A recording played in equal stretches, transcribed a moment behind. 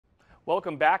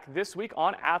Welcome back. This week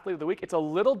on Athlete of the Week, it's a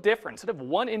little different. Instead of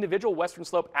one individual Western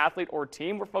Slope athlete or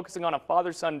team, we're focusing on a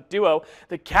father-son duo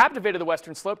that captivated the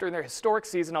Western Slope during their historic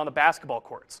season on the basketball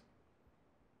courts.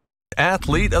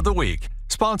 Athlete of the Week,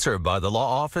 sponsored by the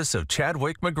Law Office of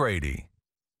Chadwick McGrady.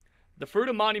 The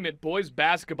Fruita Monument boys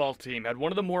basketball team had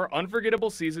one of the more unforgettable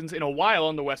seasons in a while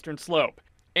on the Western Slope.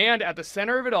 And at the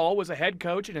center of it all was a head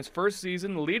coach in his first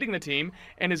season leading the team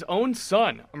and his own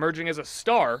son emerging as a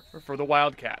star for the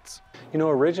Wildcats. You know,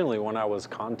 originally when I was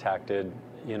contacted,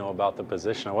 about the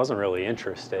position, I wasn't really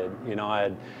interested. I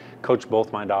had coached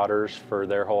both my daughters for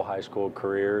their whole high school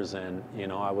careers, and,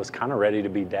 I was kind of ready to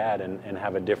be dad and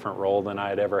have a different role than I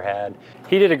had ever had.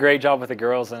 He did a great job with the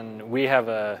girls, and we have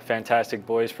a fantastic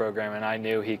boys program, and I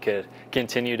knew he could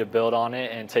continue to build on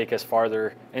it and take us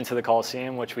farther into the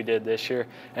Coliseum, which we did this year,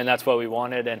 and that's what we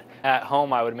wanted. And at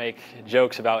home, I would make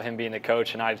jokes about him being the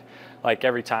coach, and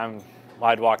every time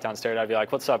I'd walk downstairs, I'd be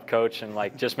like, "What's up, coach?" And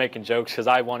just making jokes because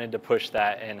I wanted to push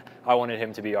that and I wanted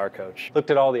him to be our coach. Looked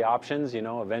at all the options,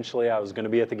 eventually I was going to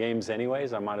be at the games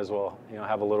anyways. I might as well,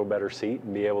 have a little better seat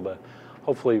and be able to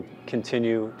hopefully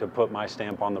continue to put my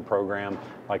stamp on the program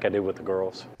like I did with the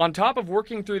girls. On top of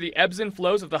working through the ebbs and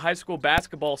flows of the high school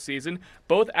basketball season,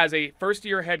 both as a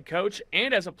first-year head coach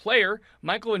and as a player,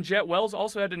 Michael and Jet Wells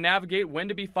also had to navigate when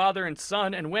to be father and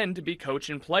son and when to be coach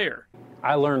and player.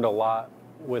 I learned a lot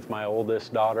with my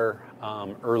oldest daughter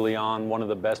early on. One of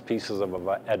the best pieces of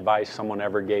advice someone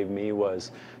ever gave me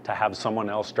was to have someone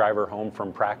else drive her home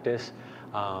from practice.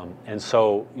 And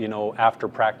so, after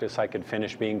practice, I could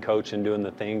finish being coach and doing the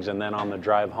things. And then on the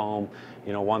drive home,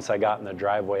 once I got in the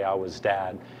driveway, I was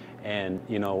dad. And,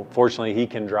 fortunately, he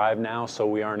can drive now, so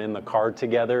we aren't in the car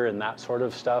together and that sort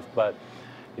of stuff. But,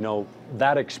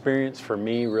 that experience for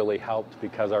me really helped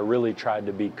because I really tried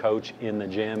to be coach in the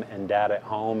gym and dad at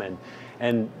home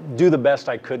and do the best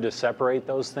I could to separate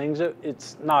those things.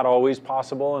 It's not always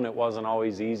possible and it wasn't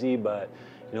always easy, but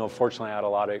fortunately I had a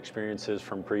lot of experiences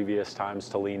from previous times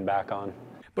to lean back on.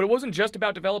 But it wasn't just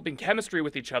about developing chemistry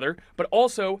with each other, but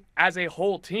also as a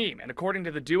whole team. And according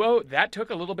to the duo, that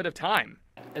took a little bit of time.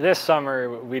 This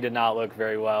summer, we did not look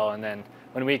very well. And then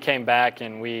when we came back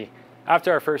and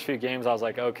after our first few games, I was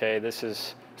like, okay, this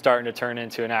is starting to turn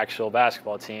into an actual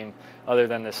basketball team. Other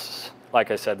than this,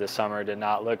 like I said, this summer did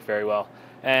not look very well.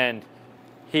 And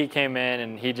he came in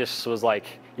and he just was like,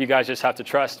 you guys just have to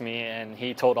trust me. And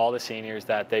he told all the seniors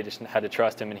that they just had to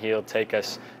trust him and he'll take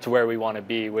us to where we want to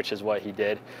be, which is what he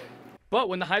did. But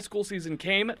when the high school season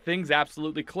came, things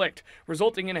absolutely clicked,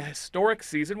 resulting in a historic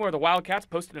season where the Wildcats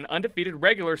posted an undefeated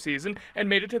regular season and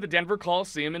made it to the Denver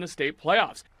Coliseum in the state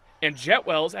playoffs. And Jet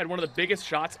Wells had one of the biggest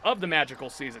shots of the magical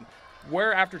season,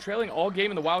 where after trailing all game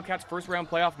in the Wildcats' first-round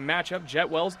playoff matchup, Jet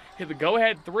Wells hit the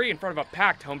go-ahead three in front of a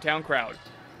packed hometown crowd.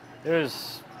 It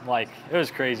was a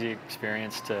crazy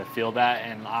experience to feel that,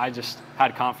 and I just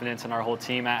had confidence in our whole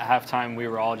team. At halftime, we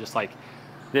were all just like,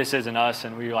 this isn't us,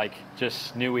 and we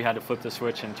just knew we had to flip the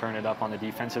switch and turn it up on the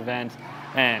defensive end,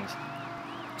 and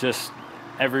just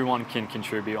everyone can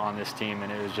contribute on this team,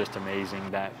 and it was just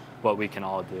amazing what we can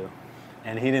all do.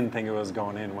 And he didn't think it was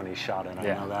going in when he shot it. I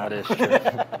know that. That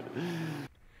is true.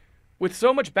 With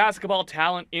so much basketball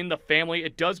talent in the family,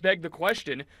 it does beg the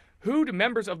question, who do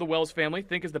members of the Wells family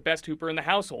think is the best hooper in the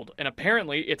household? And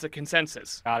apparently, it's a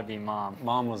consensus. Gotta be Mom.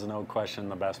 Mom was no question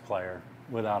the best player,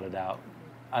 without a doubt.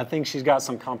 I think she's got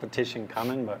some competition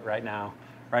coming, but right now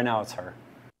it's her.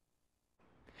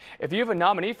 If you have a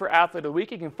nominee for Athlete of the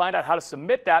Week, you can find out how to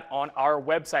submit that on our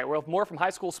website. We'll have more from high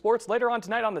school sports later on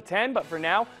tonight on the 10, but for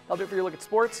now, that'll do it for your look at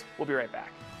sports. We'll be right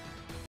back.